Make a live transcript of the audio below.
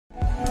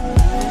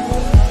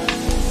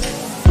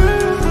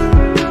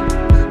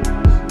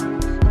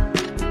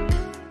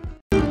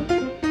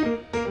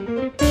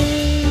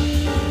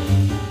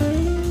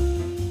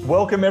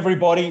Welcome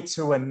everybody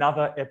to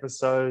another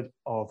episode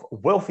of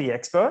Wealthy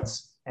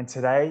Experts. And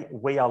today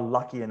we are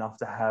lucky enough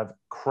to have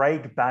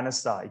Craig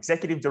Bannister,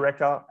 Executive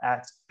Director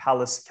at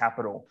Palace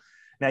Capital.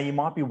 Now you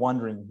might be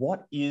wondering,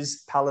 what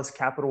is Palace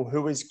Capital?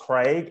 Who is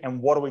Craig?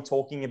 And what are we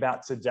talking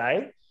about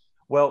today?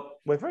 Well,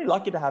 we're very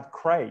lucky to have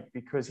Craig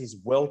because he's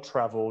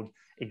well-traveled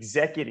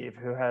executive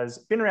who has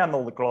been around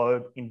the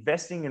globe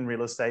investing in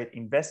real estate,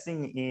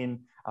 investing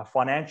in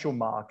financial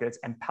markets,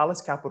 and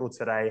Palace Capital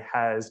today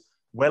has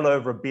well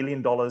over $1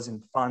 billion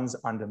in funds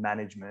under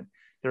management.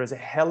 There is a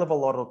hell of a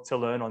lot to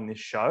learn on this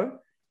show.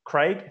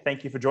 Craig,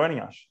 thank you for joining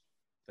us.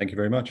 Thank you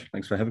very much.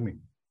 Thanks for having me.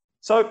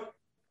 So,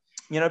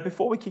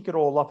 before we kick it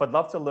all off, I'd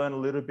love to learn a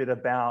little bit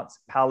about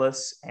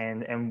Palace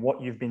and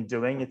what you've been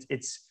doing.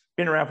 It's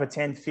been around for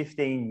 10,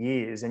 15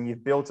 years and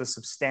you've built a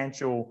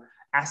substantial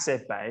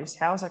asset base.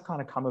 How has that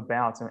kind of come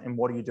about and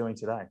what are you doing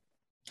today?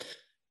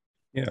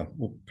 Yeah,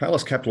 well,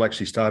 Palace Capital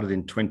actually started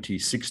in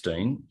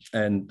 2016,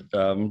 and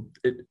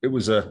it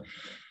was a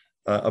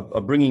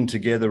bringing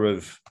together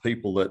of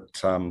people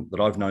that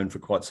I've known for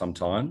quite some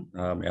time.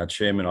 Our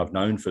chairman I've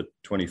known for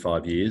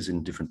 25 years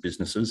in different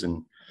businesses,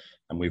 and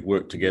we've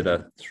worked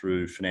together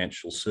through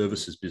financial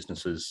services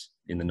businesses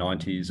in the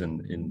 90s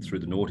and through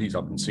the noughties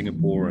up in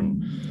Singapore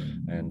and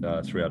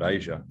throughout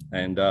Asia.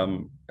 And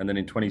then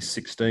in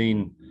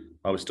 2016,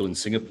 I was still in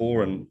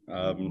Singapore, and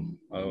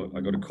I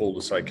got a call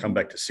to say, come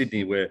back to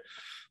Sydney, where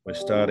we're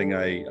starting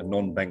a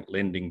non-bank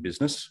lending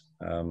business.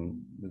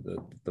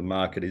 The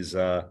market is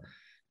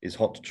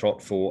hot to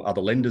trot for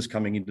other lenders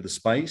coming into the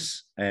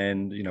space,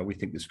 and we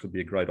think this could be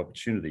a great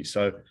opportunity.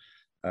 So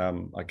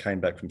I came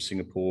back from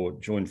Singapore,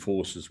 joined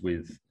forces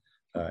with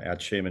our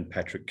chairman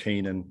Patrick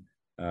Keenan,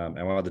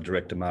 our other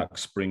director Mark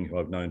Spring, who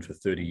I've known for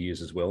 30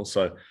 years as well.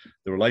 So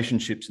the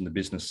relationships in the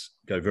business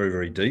go very,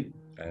 very deep,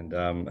 and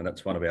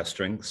that's one of our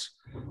strengths.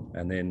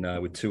 And then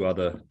with two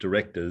other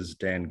directors,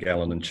 Dan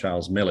Gallen and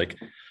Charles Mellick,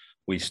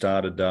 we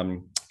started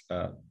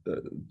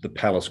the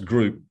Palace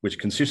Group, which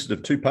consisted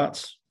of two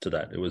parts to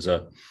that. It was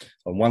on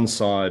one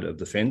side of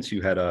the fence,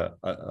 you had a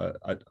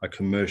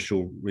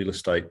commercial real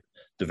estate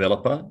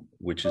developer,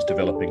 which is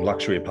developing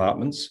luxury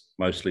apartments,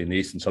 mostly in the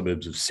eastern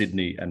suburbs of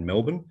Sydney and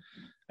Melbourne,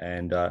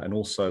 and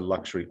also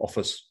luxury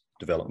office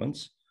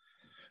developments.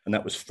 And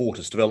that was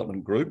Fortis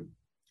Development Group.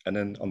 And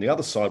then on the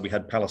other side, we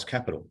had Palace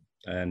Capital.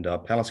 And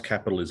Palace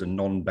Capital is a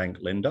non-bank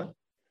lender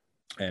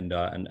and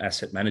an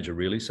asset manager,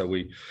 really. So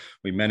we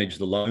manage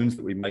the loans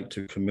that we make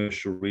to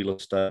commercial real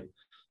estate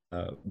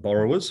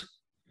borrowers.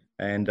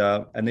 And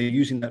they're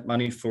using that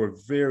money for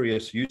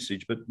various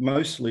usage, but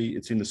mostly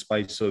it's in the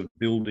space of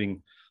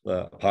building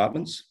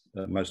apartments,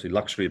 mostly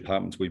luxury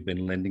apartments we've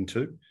been lending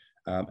to,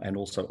 and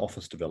also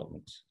office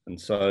developments. And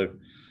so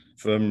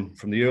from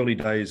the early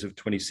days of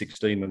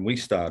 2016, when we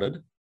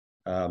started,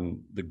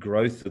 the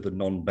growth of the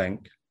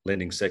non-bank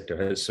lending sector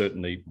has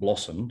certainly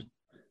blossomed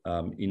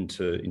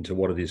into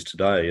what it is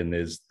today. And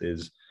there's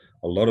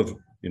a lot of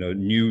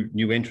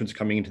new entrants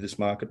coming into this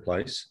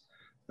marketplace.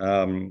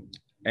 And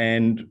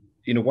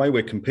in a way,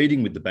 we're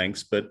competing with the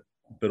banks, but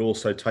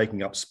also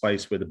taking up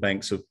space where the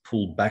banks have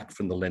pulled back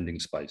from the lending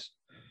space.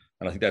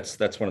 And I think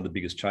that's one of the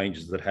biggest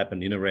changes that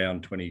happened in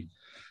around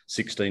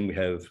 2016.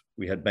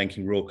 We had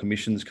banking royal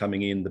commissions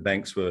coming in. The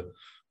banks were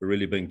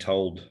really being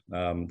told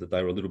that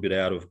they were a little bit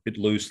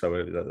loose. They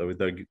were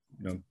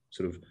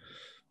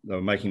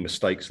making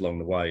mistakes along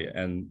the way,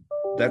 and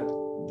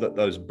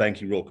those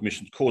banking royal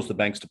commissions caused the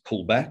banks to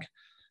pull back,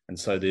 and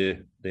so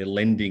their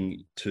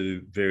lending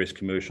to various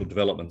commercial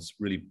developments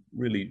really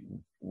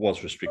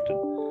was restricted.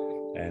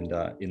 And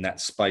in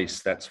that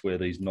space, that's where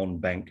these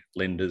non-bank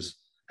lenders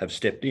have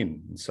stepped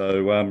in. And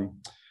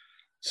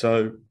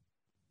so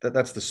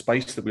that's the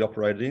space that we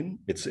operated in.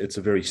 It's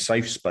a very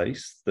safe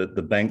space that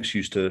the banks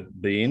used to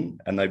be in,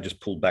 and they've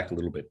just pulled back a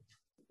little bit.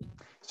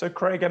 So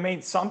Craig,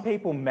 some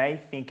people may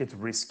think it's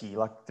risky,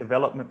 like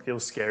development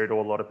feels scary to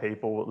a lot of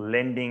people,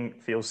 lending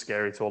feels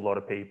scary to a lot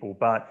of people,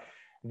 but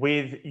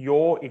with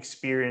your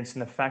experience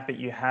and the fact that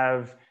you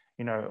have,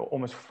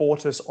 almost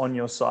Fortis on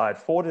your side,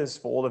 Fortis,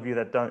 for all of you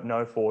that don't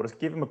know Fortis,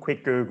 give them a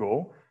quick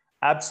Google,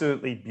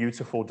 absolutely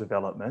beautiful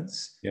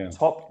developments,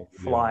 top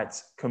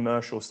flight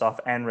commercial stuff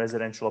and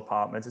residential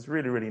apartments. It's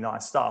really, really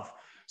nice stuff.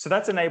 So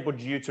that's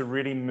enabled you to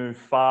really move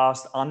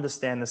fast,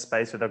 understand the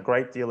space with a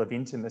great deal of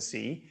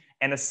intimacy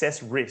and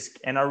assess risk.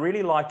 And I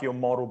really like your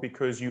model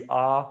because you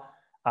are,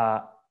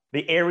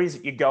 the areas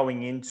that you're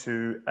going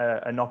into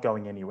are not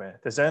going anywhere.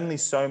 There's only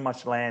so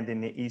much land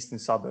in the eastern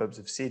suburbs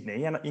of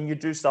Sydney, and you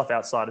do stuff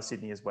outside of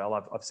Sydney as well,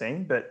 I've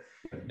seen, but...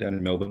 Down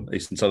in Melbourne,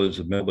 eastern suburbs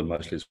of Melbourne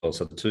mostly as well.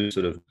 So the two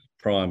sort of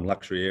prime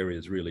luxury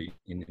areas really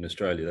in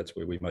Australia, that's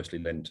where we mostly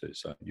lend to.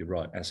 So you're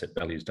right, asset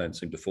values don't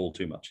seem to fall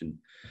too much in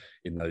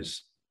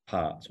those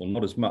parts, or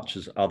not as much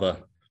as other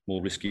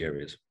more risky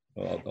areas.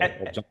 I'll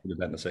jump into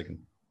that in a second.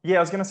 Yeah, I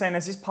was going to say, and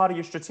is this part of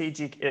your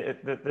strategy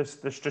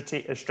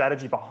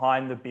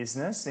behind the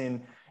business?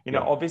 And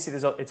obviously,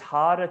 it's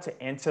harder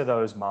to enter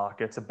those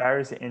markets. The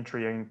barriers to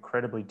entry are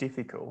incredibly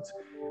difficult.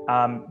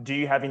 Do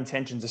you have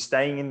intentions of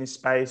staying in this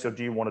space, or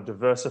do you want to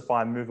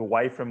diversify and move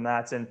away from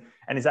that? And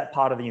is that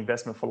part of the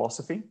investment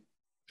philosophy?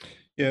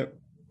 Yeah.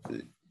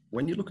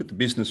 When you look at the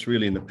business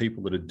really and the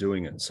people that are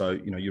doing it, so,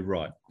 you're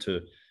right.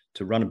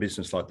 To run a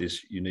business like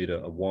this, you need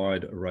a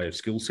wide array of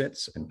skill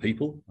sets and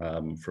people,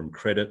 from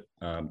credit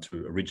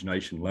to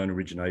origination, loan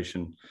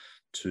origination,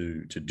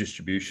 to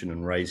distribution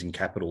and raising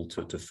capital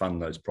to fund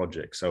those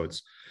projects. So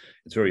it's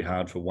very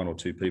hard for one or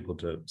two people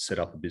to set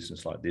up a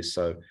business like this.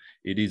 So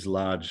it is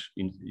large,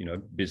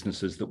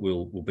 businesses that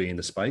will be in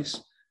the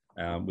space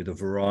with a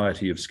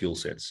variety of skill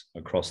sets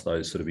across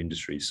those sort of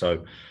industries.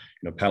 So,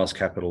 Palace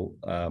Capital,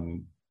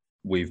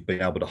 we've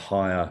been able to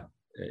hire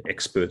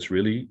experts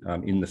really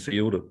in the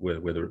field,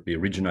 whether it be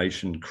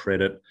origination,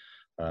 credit,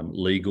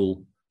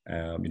 legal.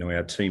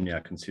 Our team now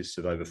consists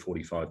of over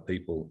 45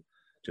 people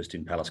just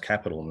in Palace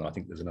Capital, and I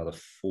think there's another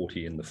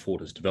 40 in the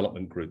Fortis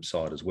Development Group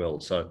side as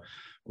well. So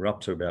we're up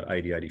to about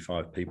 80,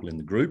 85 people in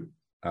the group,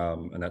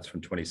 and that's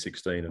from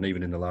 2016. And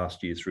even in the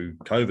last year through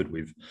COVID,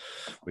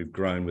 we've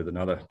grown with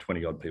another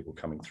 20 odd people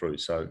coming through.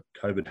 So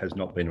COVID has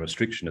not been a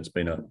restriction; it's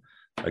been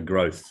a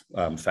growth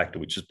factor,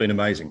 which has been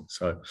amazing.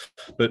 So,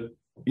 but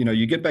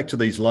you get back to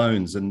these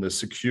loans and the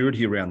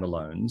security around the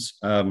loans.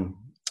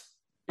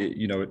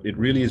 It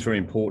really is very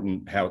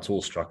important how it's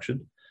all structured.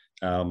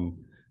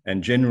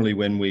 And generally,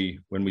 when we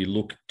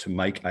look to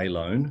make a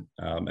loan,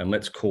 and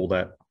let's call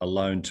that a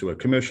loan to a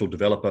commercial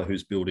developer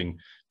who's building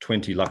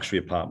 20 luxury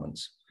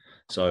apartments,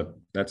 so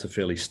that's a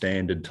fairly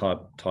standard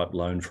type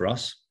loan for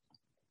us.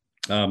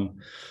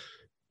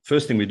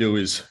 First thing we do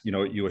is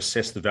you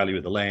assess the value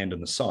of the land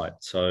and the site.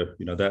 So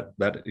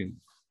that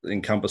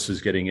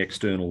encompasses getting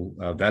external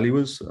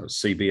valuers,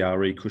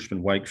 CBRE,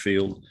 Cushman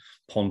Wakefield,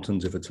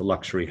 Pontons if it's a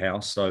luxury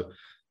house. So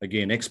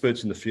again,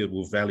 experts in the field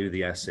will value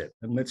the asset,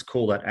 and let's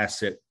call that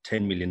asset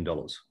 $10 million.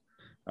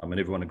 And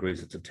everyone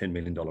agrees it's a $10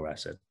 million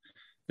asset.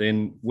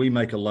 Then we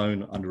make a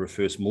loan under a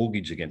first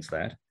mortgage against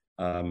that,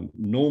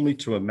 normally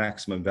to a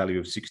maximum value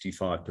of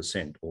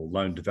 65%, or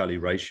loan to value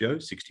ratio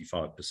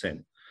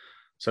 65%.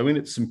 So in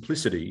its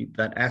simplicity,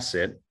 that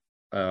asset,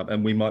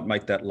 and we might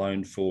make that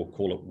loan for,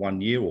 call it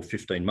 1 year or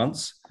 15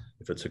 months,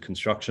 if it's a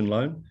construction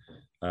loan.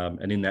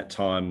 And in that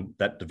time,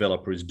 that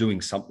developer is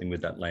doing something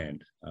with that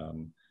land.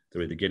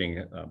 They're either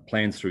getting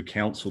plans through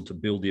council to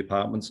build the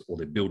apartments, or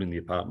they're building the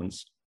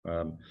apartments,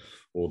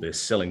 or they're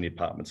selling the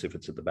apartments if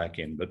it's at the back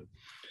end. But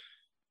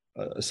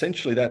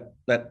essentially, that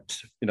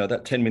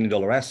 $10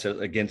 million asset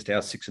against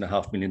our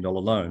 $6.5 million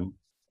loan,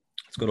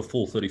 it's got to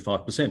fall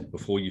 35%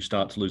 before you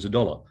start to lose a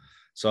dollar.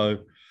 So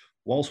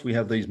whilst we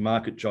have these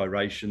market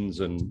gyrations,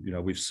 and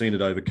we've seen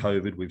it over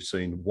COVID, we've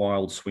seen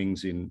wild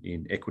swings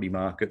in equity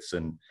markets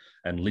and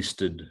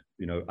listed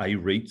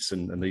A-REITs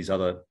and these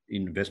other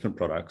investment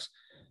products.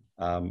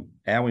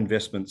 Our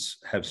investments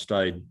have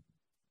stayed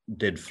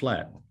dead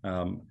flat.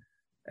 And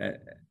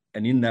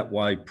in that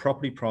way,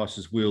 property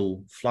prices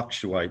will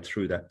fluctuate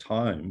through that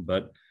time.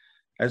 But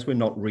as we're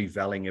not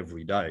revaluing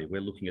every day,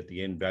 we're looking at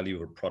the end value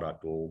of a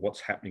product, or what's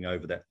happening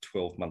over that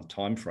 12-month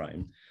time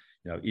frame.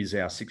 Is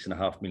our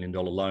 $6.5 million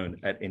loan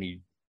at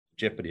any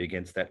jeopardy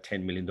against that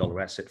 $10 million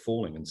asset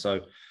falling? And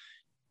so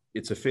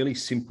it's a fairly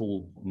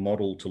simple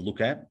model to look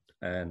at,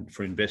 and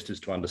for investors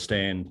to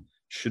understand,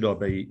 should I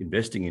be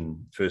investing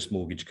in first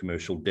mortgage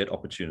commercial debt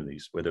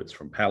opportunities, whether it's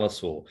from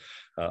Palace or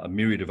a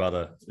myriad of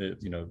other,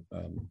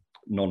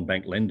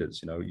 non-bank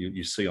lenders.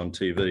 You see on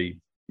TV,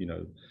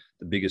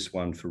 the biggest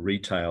one for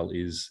retail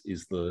is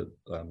the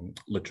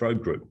La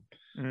Trobe Group.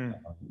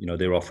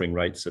 They're offering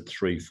rates at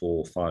 3%,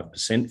 4%,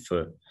 5%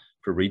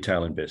 for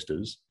retail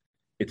investors.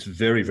 It's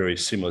very, very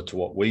similar to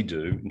what we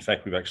do. In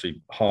fact, we've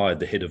actually hired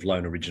the head of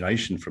loan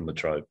origination from La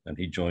Trobe, and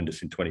he joined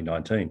us in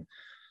 2019.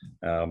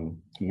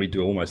 We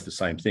do almost the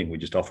same thing. We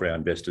just offer our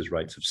investors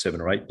rates of 7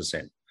 or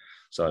 8%.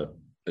 So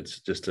it's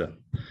just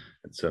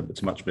it's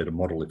a much better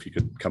model if you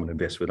could come and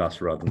invest with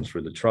us rather than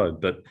through La Trobe.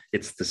 But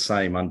it's the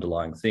same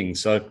underlying thing.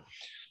 So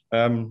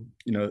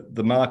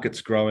the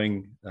market's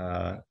growing.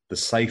 The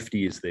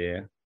safety is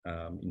there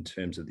in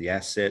terms of the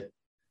asset.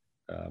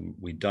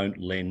 We don't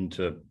lend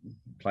to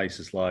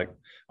places like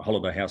a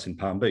holiday house in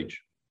Palm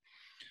Beach,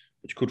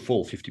 which could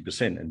fall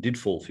 50% and did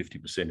fall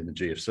 50% in the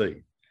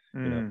GFC.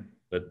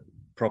 But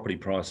property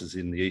prices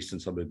in the eastern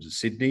suburbs of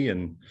Sydney,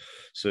 and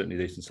certainly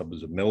the eastern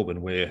suburbs of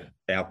Melbourne, where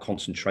our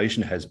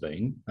concentration has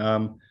been,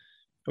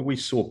 we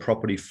saw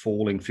property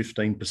falling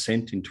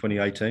 15% in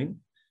 2018,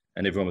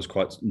 and everyone was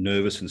quite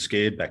nervous and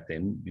scared back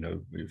then.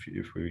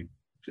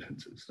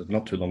 It's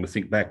not too long to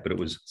think back, but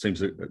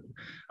seems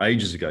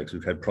ages ago, because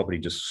we've had property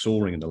just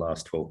soaring in the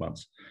last 12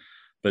 months.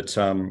 But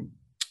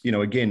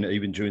again,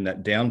 even during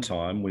that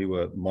downtime, we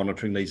were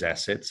monitoring these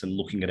assets and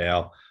looking at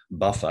our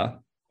buffer,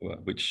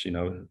 which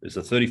is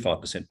a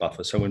 35%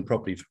 buffer. So when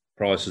property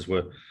prices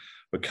were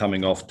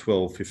coming off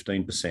 12,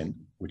 15%,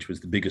 which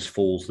was the biggest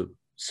falls that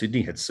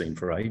Sydney had seen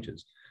for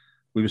ages,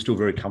 we were still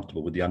very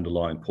comfortable with the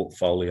underlying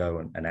portfolio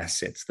and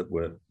assets that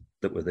were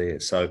there.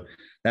 So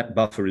that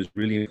buffer is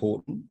really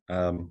important.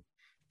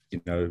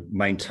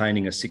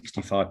 Maintaining a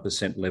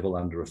 65% level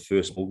under a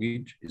first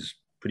mortgage is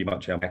pretty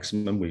much our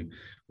maximum. We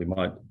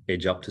might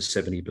edge up to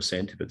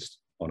 70% if it's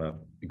on an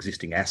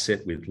existing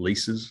asset with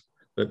leases,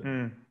 but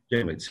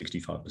generally it's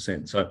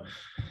 65%. So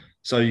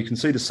So you can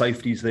see the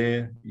safeties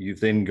there. You've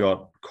then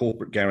got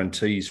corporate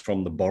guarantees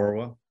from the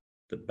borrower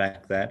that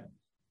back that.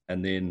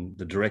 And then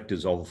the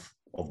directors of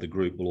the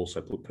group will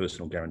also put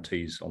personal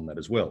guarantees on that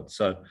as well.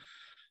 So,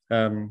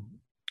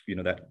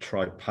 that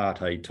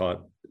tripartite type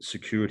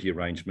security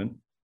arrangement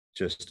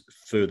just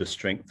further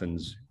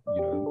strengthens,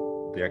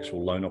 the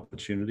actual loan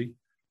opportunity.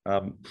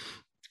 And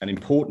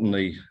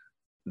importantly,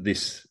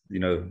 this,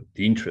 the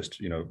interest,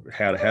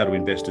 how do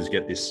investors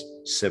get this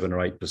 7 or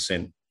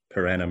 8%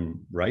 per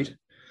annum rate?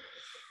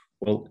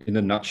 Well, in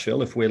a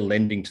nutshell, if we're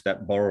lending to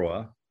that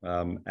borrower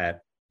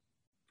at,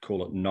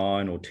 call it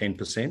 9 or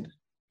 10%,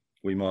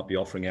 we might be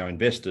offering our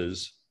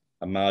investors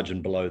a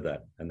margin below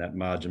that. And that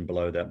margin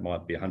below that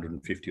might be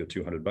 150 or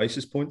 200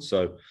 basis points.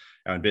 So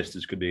our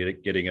investors could be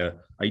getting a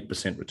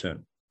 8%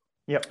 return.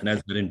 Yep. And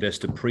as that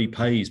investor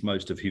prepays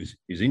most of his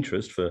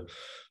interest for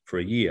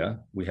a year,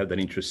 we have that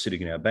interest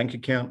sitting in our bank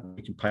account.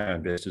 We can pay our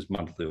investors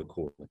monthly or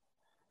quarterly.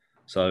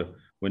 So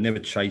we're never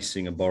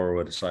chasing a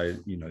borrower to say,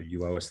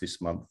 you owe us this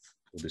month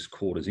or this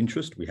quarter's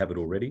interest. We have it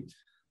already.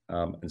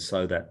 And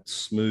so that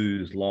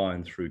smooth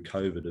line through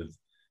COVID of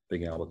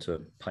being able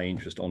to pay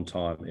interest on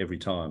time every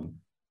time,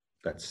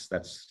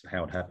 that's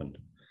how it happened.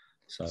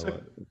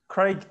 So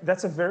Craig,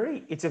 it's a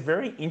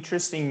very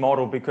interesting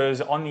model,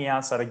 because on the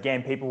outside,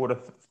 again, people would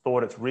have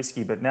thought it's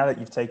risky, but now that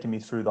you've taken me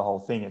through the whole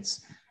thing,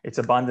 it's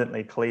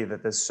abundantly clear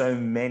that there's so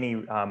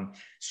many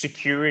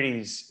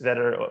securities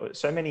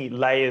so many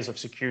layers of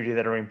security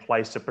that are in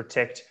place to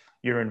protect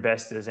your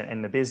investors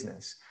and the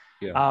business.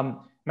 Yeah.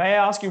 May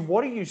I ask you,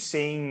 what are you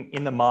seeing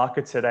in the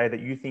market today that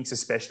you think is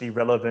especially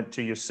relevant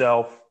to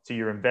yourself, to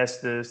your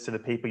investors, to the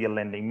people you're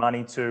lending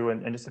money to,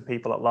 and just the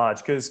people at large?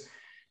 Because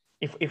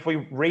if we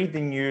read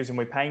the news and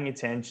we're paying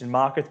attention,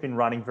 market's been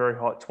running very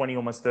hot, 20,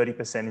 almost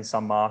 30% in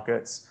some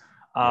markets.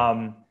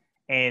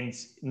 And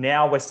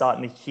now we're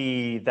starting to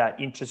hear that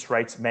interest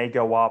rates may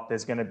go up.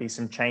 There's going to be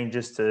some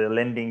changes to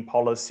lending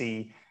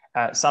policy.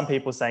 Some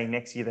people saying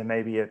next year there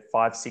may be a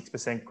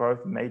 5-6%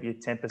 growth, maybe a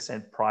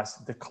 10% price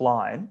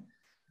decline.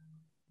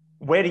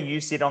 Where do you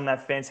sit on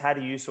that fence? How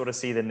do you sort of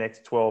see the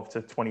next 12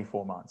 to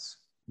 24 months?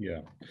 Yeah,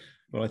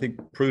 well, I think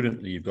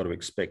prudently you've got to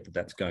expect that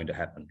that's going to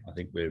happen. I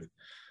think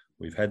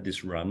we've had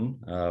this run,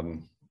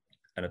 and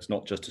it's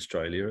not just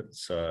Australia.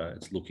 It's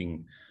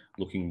looking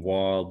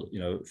wild,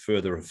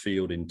 further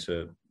afield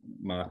into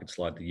markets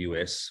like the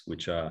US,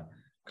 which are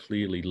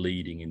clearly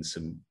leading in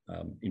some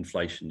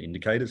inflation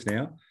indicators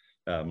now.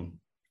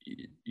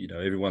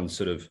 Everyone's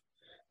sort of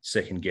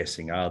second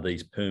guessing, are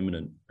these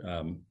permanent?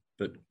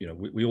 But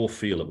we all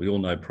feel it. We all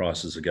know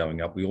prices are going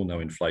up. We all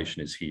know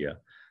inflation is here.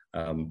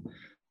 I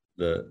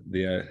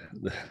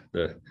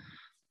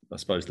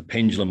suppose the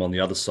pendulum on the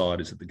other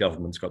side is that the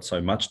government's got so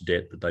much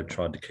debt that they've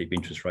tried to keep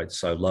interest rates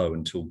so low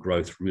until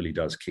growth really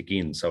does kick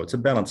in. So it's a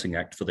balancing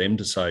act for them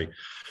to say,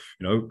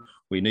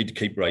 we need to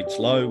keep rates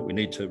low. We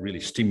need to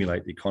really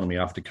stimulate the economy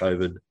after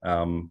COVID.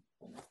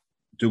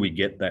 Do we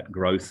get that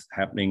growth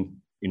happening?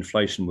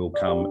 Inflation will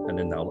come, and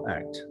then they'll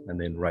act, and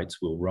then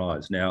rates will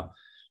rise. Now,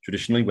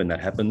 traditionally, when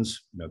that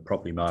happens,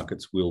 property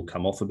markets will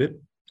come off a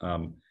bit.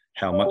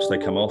 How much they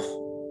come off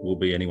will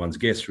be anyone's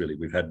guess, really.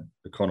 We've had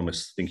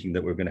economists thinking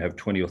that we're going to have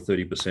 20 or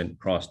 30%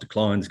 price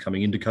declines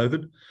coming into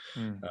COVID.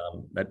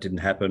 That didn't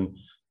happen.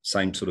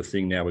 Same sort of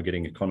thing now. We're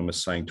getting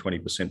economists saying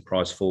 20%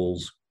 price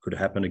falls could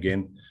happen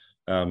again.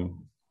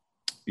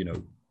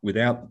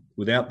 Without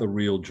the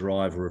real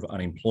driver of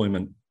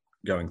unemployment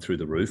going through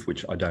the roof,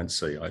 which I don't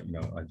see. I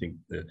think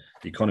the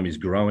economy is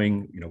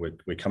growing.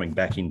 We're coming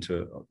back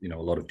into a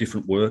lot of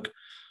different work.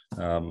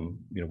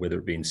 Whether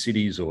it be in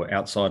cities or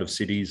outside of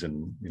cities,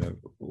 and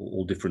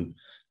all different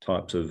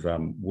types of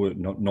work,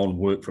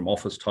 non-work from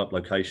office type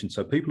locations.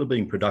 So people are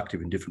being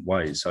productive in different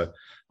ways. So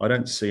I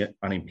don't see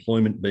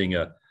unemployment being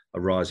a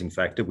rising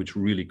factor, which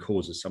really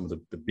causes some of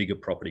the bigger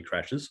property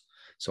crashes.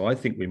 So I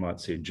think we might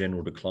see a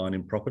general decline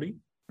in property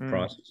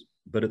prices,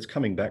 but it's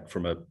coming back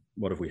from a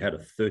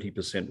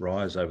 30%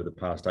 rise over the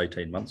past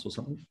 18 months or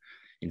something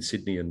in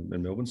Sydney and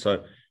Melbourne.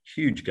 So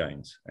huge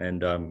gains.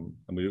 And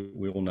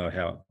we all know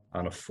how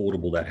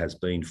unaffordable that has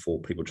been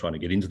for people trying to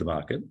get into the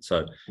market.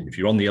 So if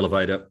you're on the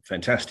elevator,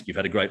 fantastic, you've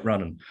had a great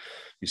run and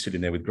you're sitting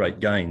there with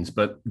great gains,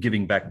 but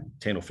giving back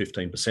 10 or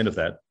 15% of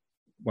that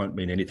won't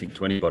mean anything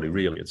to anybody,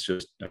 really. It's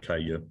just, okay,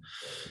 your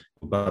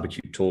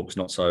barbecue talk's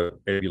not so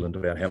ebullient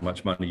about how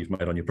much money you've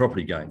made on your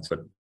property gains, but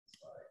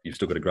you've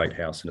still got a great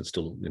house and it's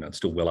still, it's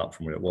still well up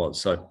from where it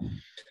was. So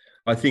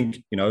I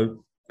think,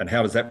 and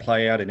how does that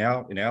play out in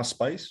our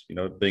space,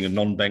 being a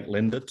non-bank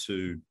lender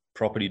to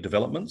property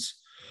developments?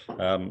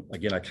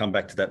 Again, I come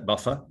back to that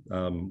buffer.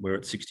 We're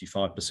at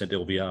 65%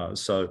 LVRs.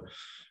 So,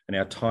 and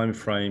our time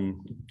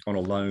frame on a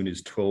loan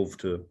is 12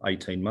 to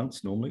 18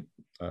 months normally.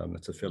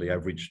 That's a fairly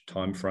average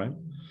time frame.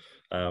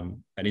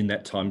 And in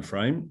that time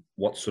frame,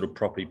 what sort of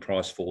property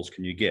price falls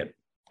can you get?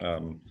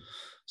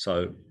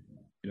 So,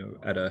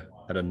 at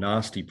a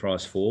nasty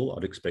price fall,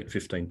 I'd expect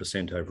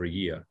 15% over a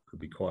year. Could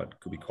be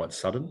quite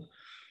sudden.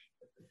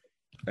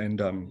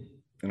 And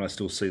I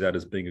still see that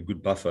as being a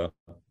good buffer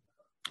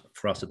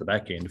for us at the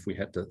back end, if we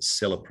had to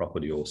sell a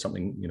property or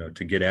something,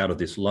 to get out of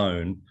this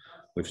loan,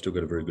 we've still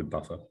got a very good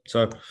buffer.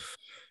 So,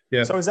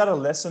 yeah. So is that a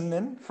lesson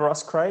then for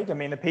us, Craig? I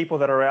mean, the people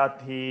that are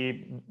out here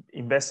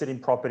invested in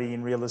property,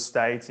 in real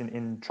estate,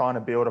 in trying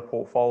to build a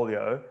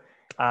portfolio,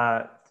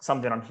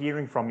 something I'm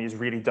hearing from you is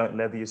really don't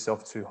lever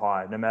yourself too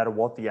high. No matter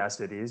what the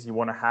asset is, you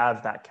want to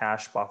have that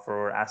cash buffer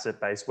or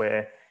asset base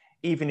where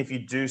even if you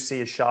do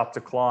see a sharp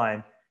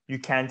decline, we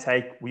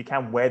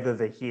can weather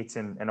the hit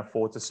and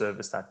afford to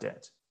service that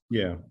debt.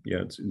 Yeah.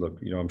 Look,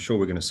 I'm sure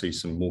we're going to see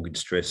some mortgage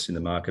stress in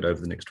the market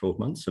over the next 12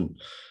 months, and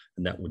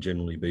that will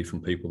generally be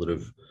from people that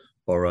have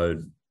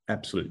borrowed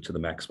absolute to the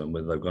maximum,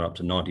 whether they've gone up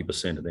to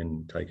 90% and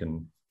then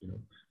taken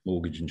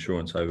mortgage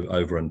insurance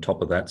over on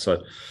top of that.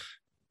 So,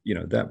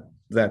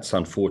 that's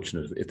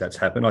unfortunate if that's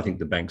happened. I think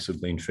the banks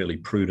have been fairly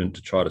prudent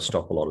to try to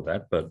stop a lot of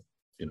that, but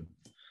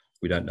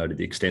we don't know to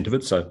the extent of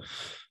it. So,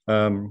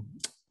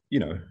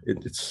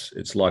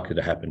 it's likely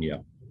to happen. Yeah.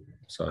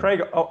 So,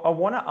 Craig, I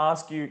want to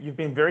ask you, you've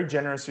been very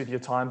generous with your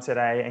time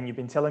today and you've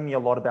been telling me a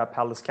lot about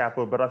Palace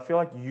Capital, but I feel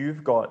like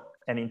you've got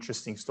an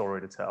interesting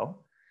story to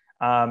tell.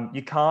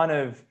 You kind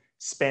of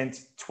spent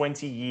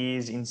 20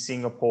 years in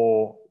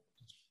Singapore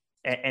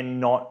and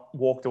not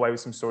walked away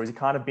with some stories. You've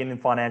kind of been in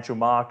financial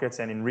markets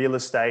and in real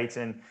estate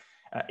and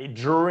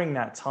during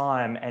that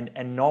time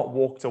and not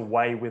walked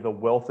away with a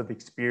wealth of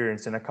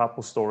experience and a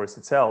couple stories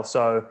to tell.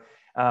 So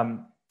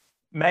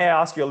may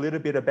I ask you a little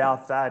bit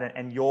about that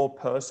and your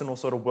personal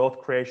sort of wealth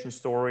creation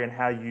story and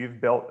how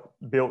you've built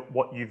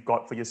what you've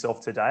got for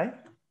yourself today?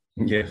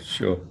 Yeah,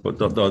 sure. But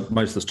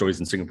most of the stories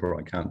in Singapore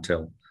I can't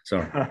tell.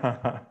 Sorry.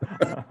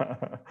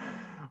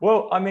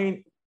 Well, I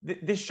mean,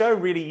 this show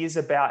really is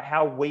about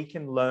how we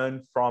can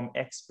learn from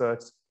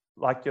experts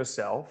like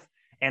yourself.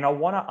 And I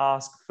want to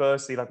ask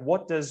firstly,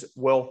 what does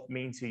wealth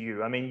mean to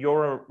you? I mean,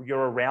 you're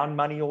around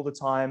money all the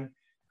time.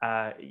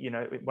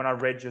 When I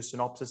read your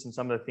synopsis and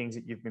some of the things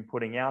that you've been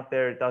putting out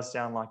there, it does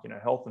sound like,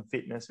 health and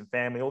fitness and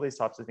family, all these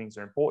types of things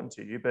are important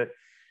to you. But,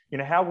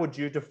 how would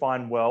you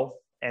define wealth?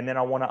 And then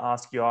I want to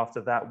ask you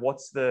after that,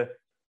 what's the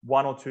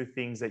one or two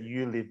things that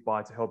you live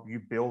by to help you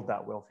build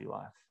that wealthy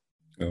life?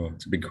 Oh,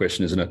 it's a big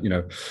question, isn't it?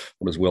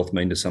 What does wealth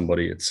mean to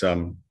somebody? It's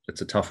a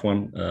tough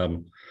one.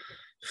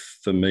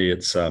 For me,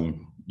 it's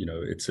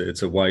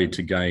a way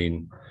to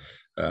gain.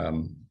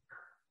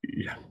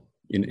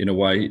 In a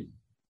way,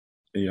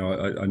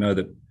 I know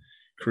that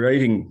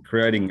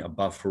creating a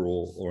buffer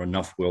or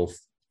enough wealth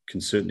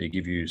can certainly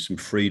give you some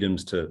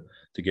freedoms to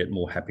get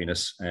more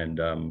happiness and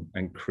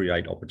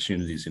create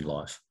opportunities in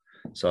life.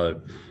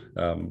 So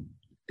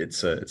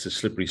it's a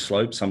slippery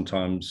slope.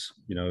 Sometimes,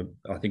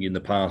 I think in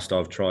the past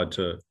I've tried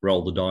to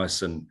roll the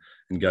dice and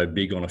go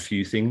big on a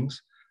few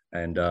things,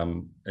 and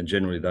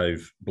generally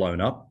they've blown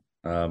up.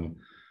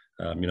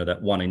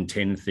 That 1 in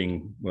 10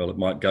 thing, well, it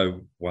might go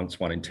once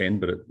 1 in 10,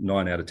 but at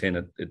 9 out of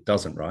 10, it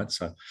doesn't, right?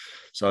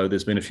 So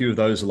there's been a few of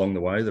those along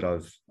the way that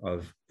I've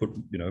put,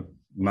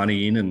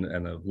 money in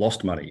and I've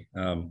lost money.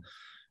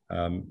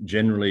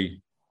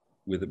 Generally,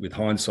 with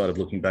hindsight of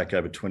looking back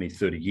over 20,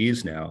 30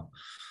 years now,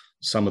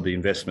 some of the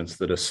investments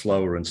that are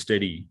slower and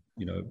steady,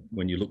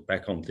 when you look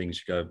back on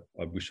things, you go,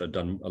 I wish I'd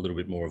done a little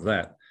bit more of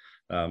that.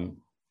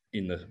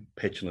 In the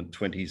petulant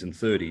 20s and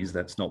 30s,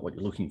 that's not what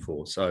you're looking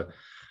for. So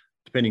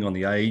depending on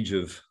the age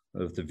of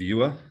the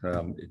viewer,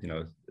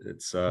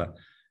 it's a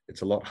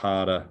lot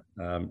harder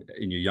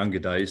in your younger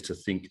days to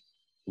think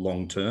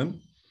long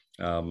term.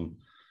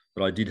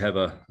 But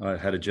I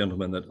had a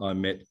gentleman that I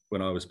met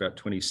when I was about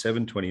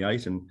 27,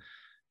 28, and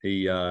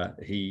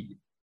he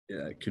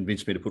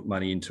convinced me to put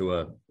money into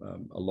a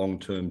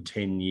long-term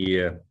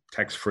 10-year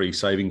tax-free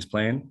savings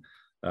plan,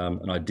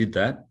 and I did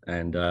that,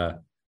 and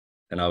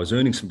I was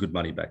earning some good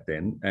money back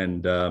then,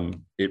 and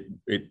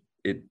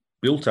it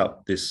built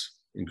up this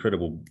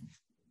incredible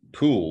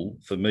pool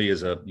for me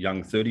as a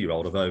young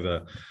 30-year-old of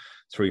over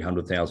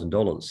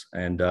 $300,000,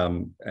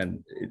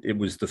 and it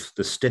was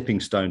the stepping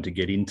stone to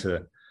get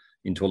into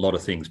a lot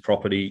of things.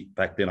 Property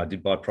back then, I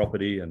did buy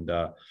property, and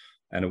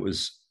it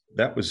was.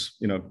 That was,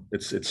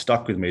 it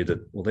stuck with me that,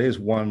 well, there's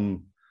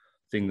one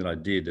thing that I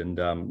did, and,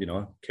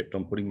 I kept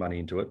on putting money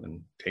into it,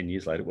 and 10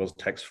 years later it was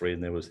tax-free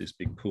and there was this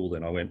big pool.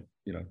 Then I went,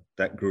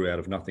 that grew out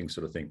of nothing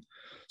sort of thing.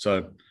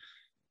 So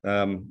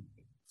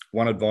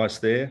one advice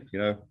there,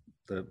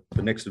 the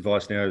next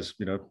advice now is,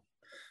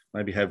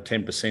 maybe have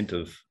 10%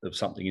 of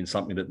something in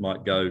something that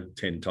might go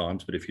 10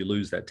 times, but if you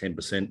lose that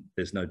 10%,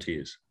 there's no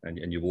tears,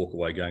 and you walk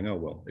away going, oh,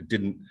 well, it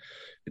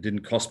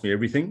didn't cost me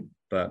everything,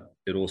 but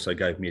it also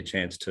gave me a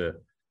chance to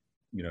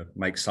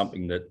make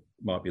something that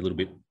might be a little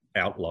bit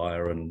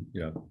outlier and,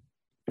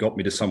 got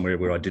me to somewhere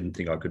where I didn't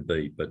think I could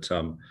be. But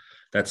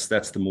that's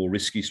the more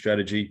risky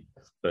strategy.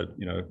 But,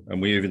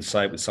 and we even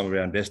say it with some of our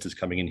investors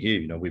coming in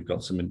here, we've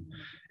got some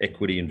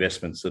equity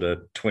investments that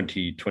are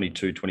 20,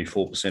 22,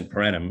 24%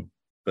 per annum,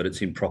 but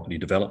it's in property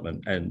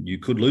development and you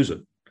could lose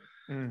it.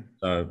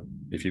 So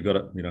if you've got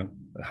 $100,000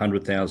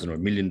 or $1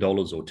 million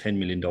or $10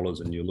 million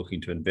and you're looking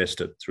to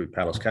invest it through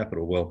Palace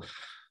Capital, well,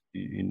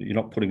 you're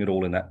not putting it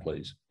all in that,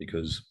 please,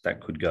 because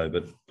that could go,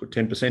 but put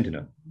 10% in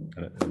it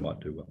and it might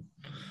do well.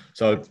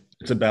 So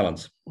it's a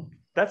balance.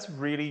 That's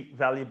really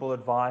valuable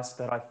advice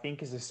that I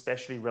think is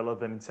especially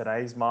relevant in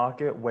today's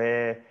market,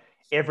 where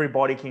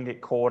everybody can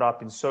get caught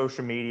up in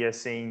social media,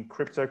 seeing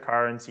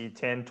cryptocurrency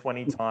 10,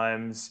 20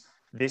 times,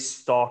 this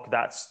stock,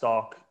 that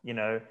stock.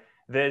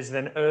 There's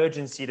an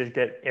urgency to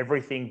get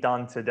everything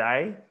done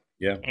today.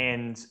 Yeah.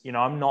 And,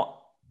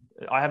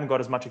 I haven't got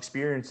as much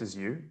experience as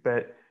you,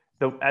 but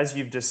as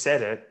you've just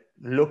said it,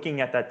 looking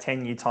at that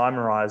 10-year time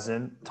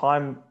horizon,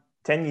 10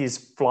 years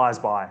flies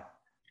by.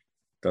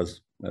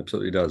 Does.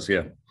 Absolutely does.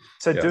 Yeah.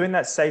 So doing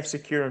that safe,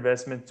 secure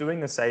investment, doing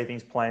the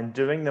savings plan,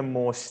 doing the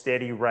more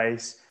steady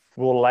race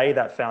will lay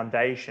that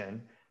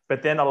foundation,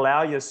 but then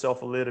allow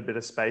yourself a little bit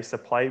of space to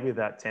play with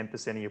that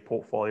 10% of your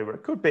portfolio, where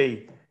it could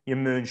be your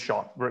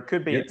moonshot, where it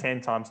could be a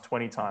 10 times,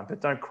 20 times,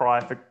 but don't cry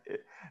if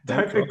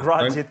don't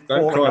begrudge it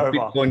falling cry over. if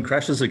Bitcoin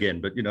crashes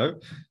again, but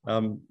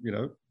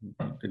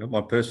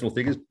my personal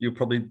thing is you'll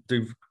probably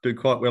do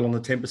quite well on the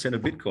 10%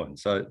 of Bitcoin.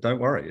 So don't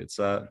worry. It's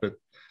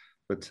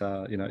but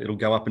it'll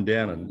go up and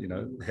down, and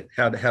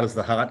how does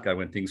the heart go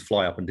when things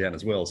fly up and down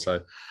as well? So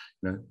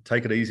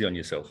take it easy on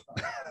yourself.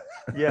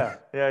 Yeah.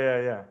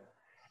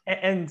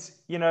 And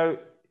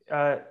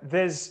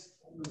there's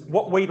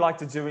what we'd like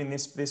to do in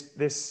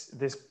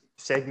this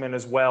segment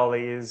as well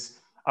is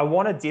I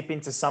want to dip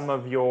into some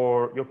of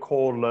your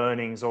core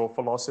learnings or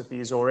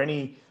philosophies or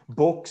any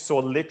books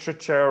or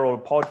literature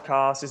or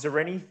podcasts. Is there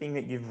anything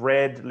that you've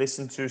read,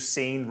 listened to,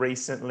 seen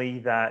recently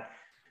that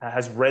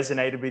has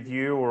resonated with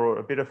you, or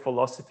a bit of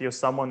philosophy or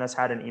someone that's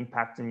had an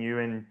impact on you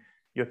in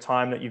your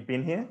time that you've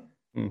been here?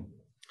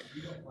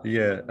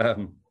 Yeah.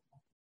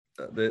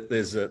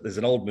 There's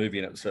an old movie,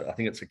 and I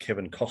think it's a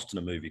Kevin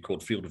Costner movie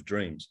called Field of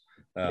Dreams.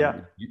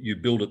 You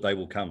build it, they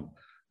will come.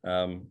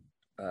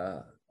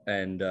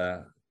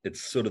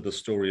 It's sort of the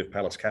story of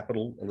Palace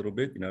Capital a little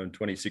bit. In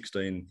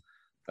 2016,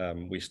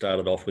 we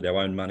started off with our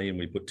own money and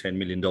we put $10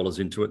 million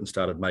into it and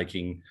started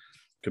making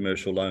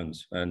commercial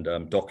loans and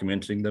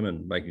documenting them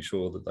and making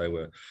sure that they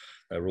were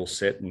all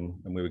set, and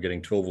we were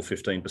getting 12 or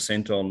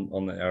 15%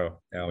 on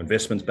our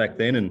investments back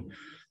then.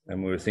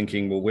 And we were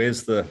thinking, well,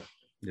 where's the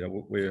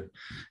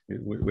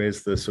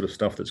sort of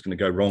stuff that's going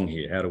to go wrong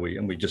here? How do we?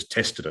 And we just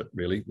tested it,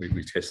 really.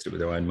 We tested it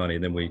with our own money.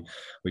 And then we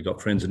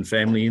got friends and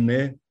family in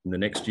there in the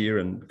next year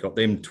and got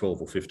them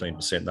 12 or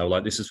 15%. They were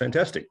like, this is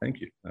fantastic. Thank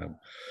you.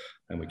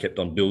 And we kept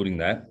on building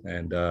that.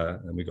 And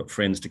we got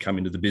friends to come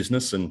into the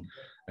business and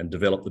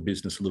develop the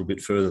business a little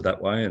bit further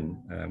that way. And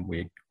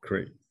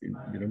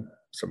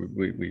so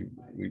we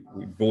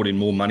brought in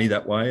more money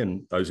that way.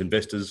 And those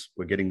investors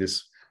were getting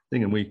this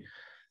thing. And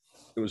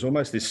it was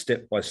almost this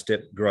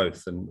step-by-step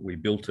growth, and we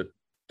built it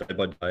day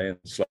by day and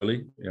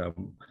slowly.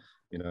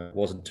 It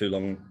wasn't too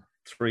long.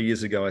 3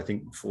 years ago, I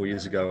think 4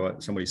 years ago,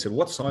 somebody said,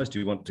 "What size do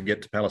you want to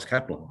get to Palace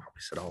Capital?" I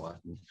said,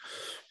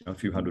 a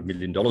few $100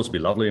 million would be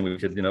lovely, and we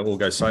could, all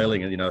go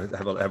sailing and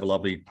have a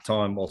lovely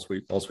time whilst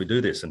we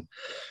do this. And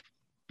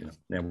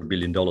now we're $1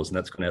 billion, and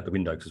that's gone out the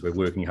window because we're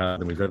working harder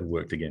than we've ever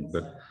worked again.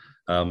 But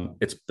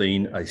it's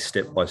been a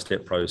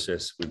step-by-step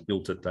process. We've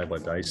built it day by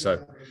day.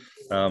 So.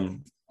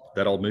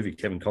 That old movie,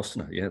 Kevin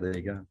Costner. Yeah, there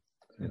you go.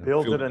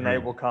 Build it and they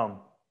will come.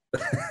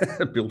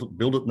 build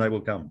it and they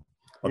will come.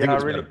 I think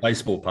it's about a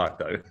baseball park,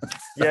 though.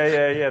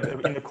 Yeah.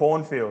 In the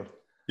cornfield.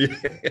 Yeah.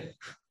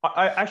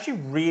 I actually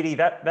really,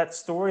 that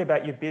story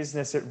about your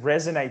business, it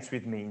resonates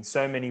with me in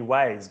so many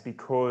ways,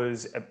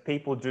 because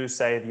people do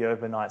say the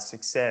overnight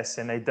success,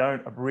 and they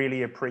don't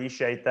really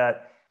appreciate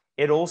that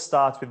it all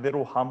starts with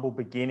little humble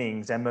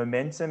beginnings, and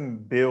momentum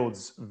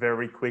builds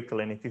very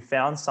quickly. And if you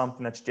found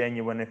something that's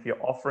genuine, if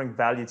you're offering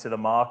value to the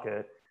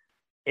market,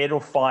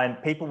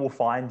 people will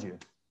find you.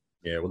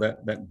 Yeah, well,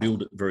 that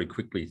build it very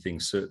quickly thing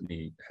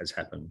certainly has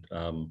happened.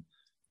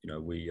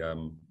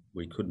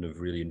 We couldn't have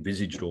really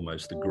envisaged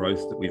almost the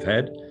growth that we've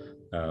had.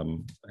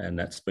 And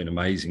that's been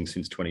amazing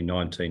since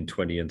 2019,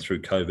 20, and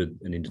through COVID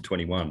and into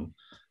 21.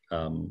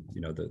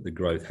 The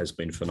growth has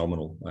been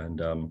phenomenal.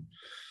 And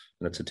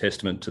it's a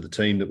testament to the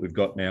team that we've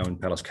got now in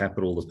Palace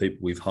Capital, the people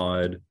we've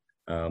hired,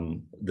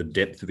 the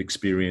depth of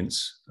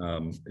experience.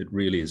 It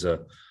really is a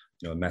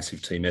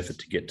massive team effort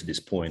to get to this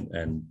point,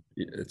 and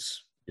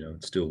it's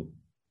still.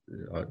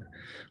 I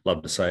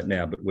love to say it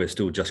now, but we're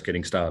still just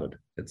getting started.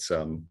 It's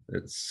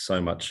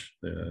so much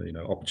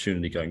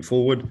opportunity going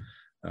forward.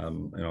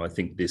 I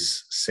think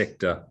this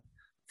sector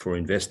for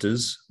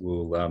investors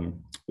will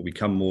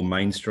become more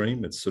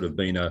mainstream. It's sort of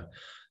been a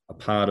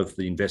part of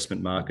the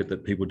investment market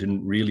that people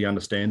didn't really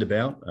understand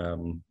about.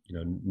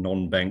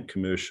 Non-bank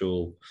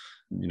commercial,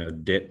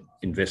 debt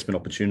investment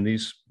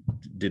opportunities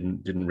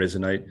didn't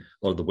resonate.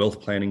 A lot of the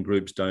wealth planning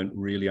groups don't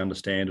really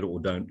understand it or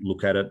don't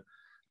look at it.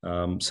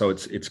 So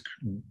it's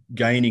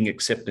gaining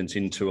acceptance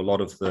into a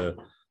lot of the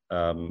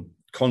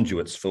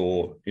conduits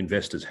for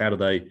investors. How do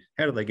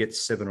they get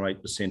 7 or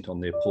 8% on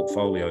their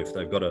portfolio if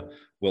they've got a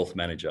wealth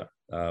manager?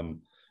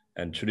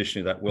 And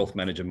traditionally, that wealth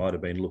manager might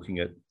have been looking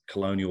at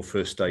Colonial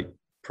First State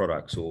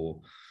products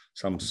or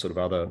some sort of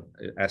other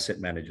asset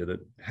manager that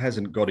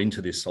hasn't got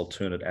into this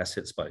alternate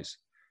asset space.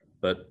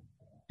 but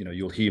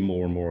you'll hear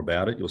more and more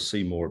about it. You'll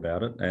see more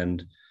about it,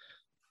 and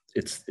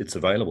it's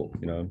available.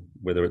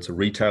 Whether it's a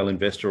retail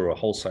investor or a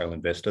wholesale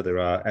investor, there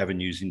are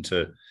avenues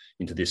into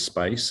this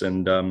space,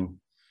 and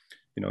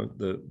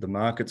the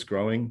market's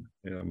growing.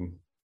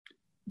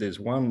 There's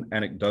one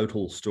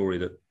anecdotal story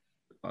that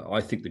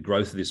I think the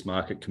growth of this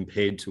market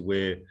compared to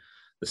where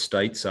the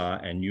States are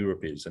and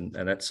Europe is, and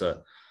that's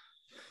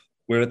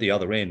we're at the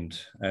other end.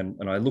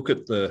 And I look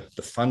at the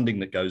funding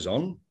that goes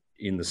on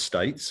in the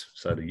States,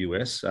 so the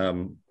US,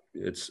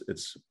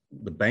 it's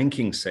the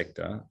banking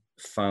sector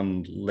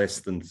fund less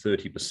than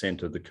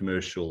 30% of the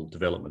commercial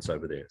developments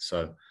over there.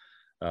 So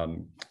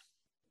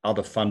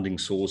other funding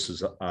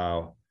sources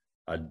are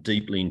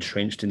deeply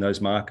entrenched in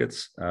those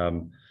markets.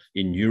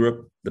 In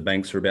Europe, the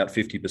banks are about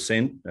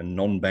 50% and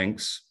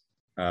non-banks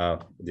are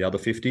the other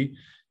 50%.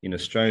 In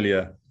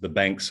Australia, the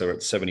banks are at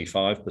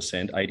 75%,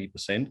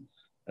 80%,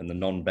 and the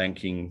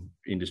non-banking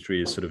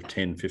industry is sort of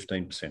 10,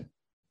 15%.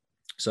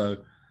 So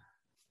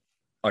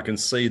I can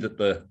see that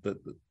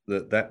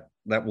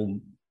that will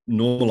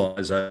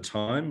normalize over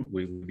time.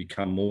 We will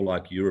become more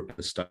like Europe and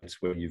the States,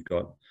 where you've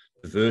got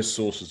diverse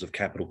sources of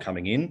capital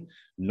coming in,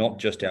 not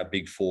just our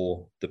big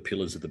four, the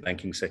pillars of the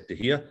banking sector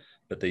here,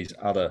 but these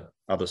other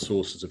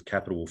sources of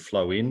capital will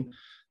flow in.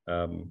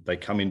 They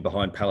come in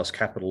behind Palace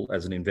Capital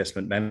as an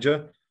investment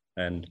manager,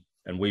 and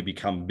we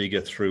become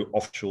bigger through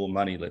offshore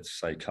money, let's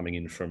say, coming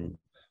in from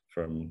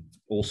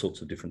all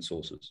sorts of different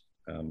sources.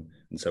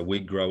 And so we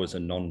grow as a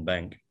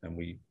non-bank, and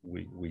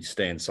we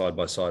stand side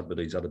by side with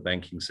these other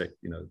banking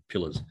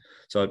pillars.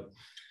 So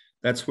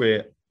that's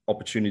where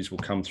opportunities will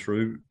come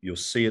through. You'll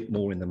see it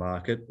more in the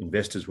market.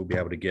 Investors will be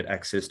able to get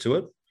access to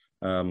it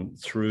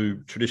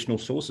through traditional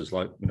sources,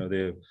 like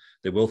their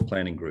wealth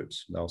planning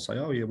groups. They'll say,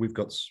 oh yeah, we've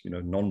got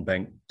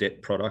non-bank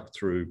debt product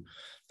through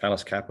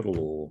Palace Capital,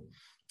 or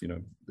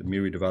the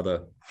myriad of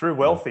other through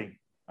Wealthy.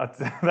 That's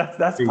part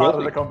Wealthy.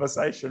 Of the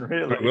conversation,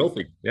 really. Through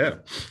Wealthy, yeah.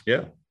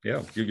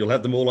 You'll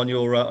have them all on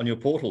your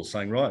portal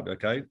saying, right,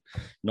 okay,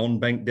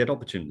 non-bank debt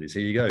opportunities.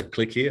 Here you go.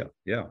 Click here.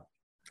 Yeah.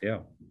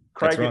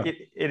 Craig, right.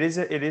 it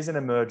is an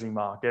emerging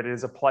market. It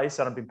is a place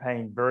that I've been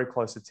paying very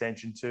close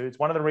attention to. It's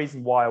one of the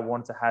reasons why I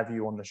want to have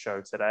you on the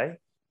show today.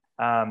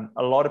 A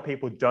lot of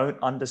people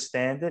don't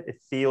understand it. It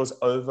feels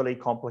overly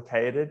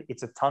complicated.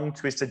 It's a tongue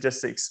twister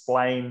just to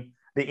explain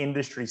the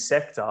industry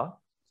sector.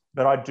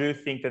 But I do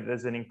think that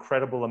there's an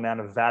incredible amount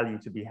of value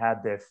to be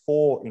had there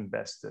for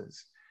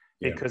investors,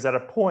 because at a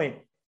point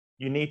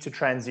you need to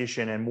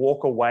transition and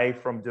walk away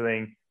from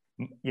doing,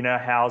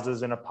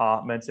 houses and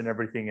apartments and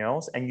everything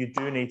else. And you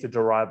do need to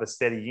derive a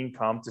steady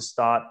income to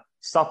start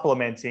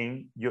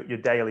supplementing your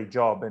daily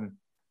job. And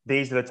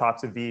these are the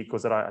types of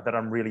vehicles that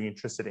I'm really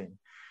interested in.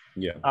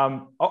 Yeah. I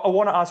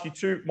want to ask you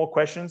two more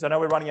questions. I know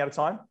we're running out of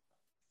time.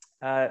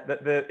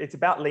 It's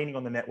about leaning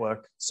on the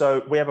network.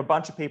 So we have a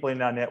bunch of people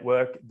in our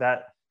network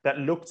that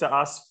look to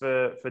us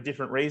for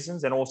different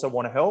reasons and also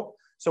want to help.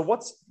 So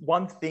what's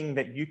one thing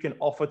that you can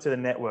offer to the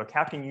network?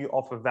 How can you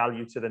offer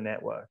value to the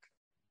network?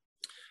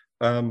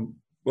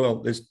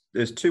 Well,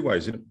 there's two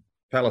ways.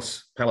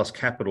 Palace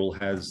Capital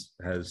has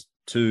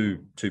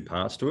two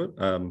parts to it.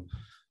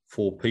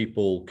 For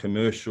people,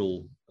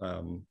 commercial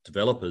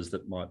developers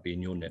that might be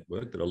in your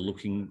network that are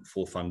looking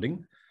for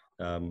funding,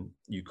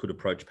 you could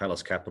approach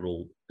Palace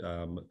Capital,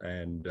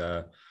 and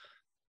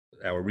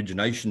our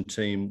origination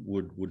team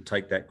would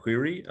take that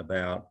query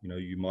about,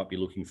 you might be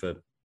looking for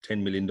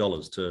 $10 million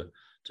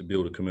to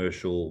build a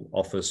commercial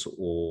office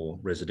or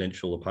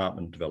residential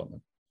apartment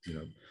development.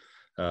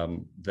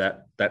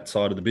 That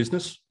side of the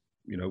business,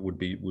 would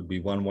be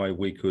one way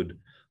we could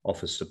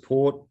offer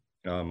support.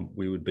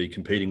 We would be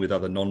competing with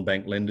other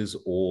non-bank lenders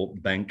or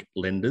bank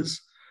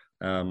lenders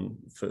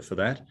for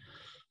that.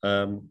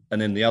 And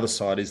then the other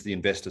side is the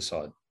investor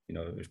side.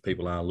 If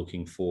people are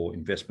looking for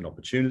investment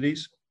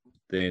opportunities,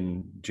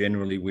 then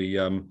generally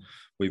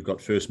we've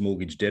got first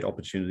mortgage debt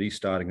opportunities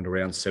starting at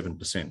around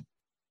 7%.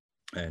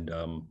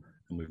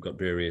 And we've got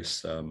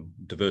various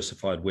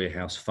diversified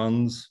warehouse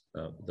funds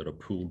that are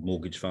pooled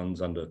mortgage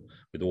funds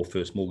with all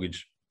first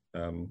mortgage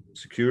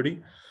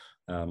security.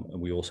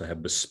 And we also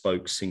have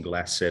bespoke single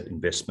asset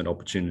investment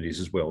opportunities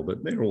as well,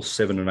 but they're all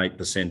 7 and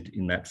 8%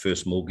 in that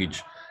first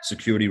mortgage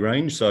security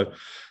range. So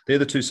they're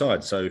the two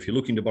sides. So if you're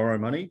looking to borrow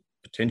money,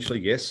 potentially,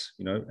 yes,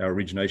 our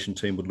origination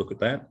team would look at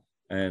that.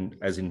 And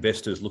as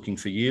investors looking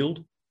for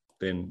yield,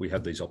 then we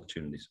have these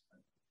opportunities.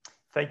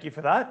 Thank you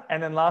for that.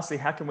 And then lastly,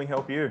 how can we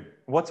help you?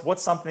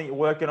 What's something that you're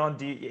working on?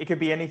 It could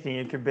be anything.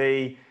 It could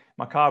be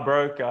my car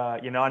broke. I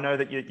know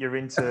that you're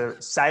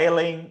into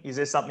sailing. Is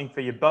there something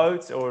for your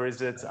boat, or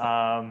is it,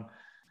 are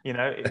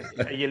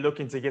you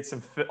looking to get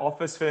some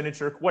office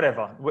furniture?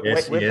 Whatever. We've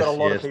got a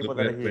lot of people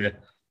that are here.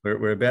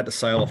 We're about to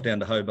sail off down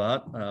to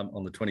Hobart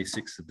on the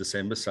 26th of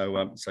December.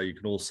 So you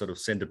can all sort of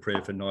send a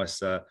prayer for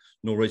nice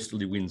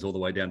nor'easterly winds all the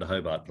way down to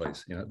Hobart,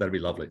 please. That'd be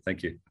lovely.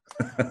 Thank you.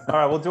 All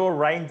right, we'll do a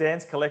rain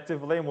dance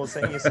collectively and we'll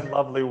sing you some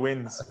lovely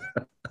winds.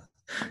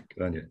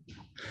 Good on you.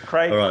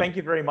 Craig, Thank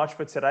you very much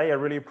for today. I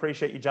really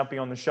appreciate you jumping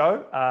on the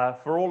show.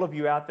 For all of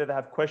you out there that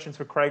have questions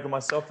for Craig or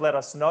myself, let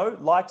us know.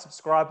 Like,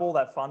 subscribe, all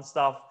that fun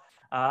stuff.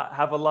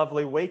 Have a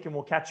lovely week, and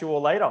we'll catch you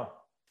all later.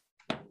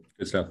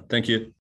 Good stuff. Thank you.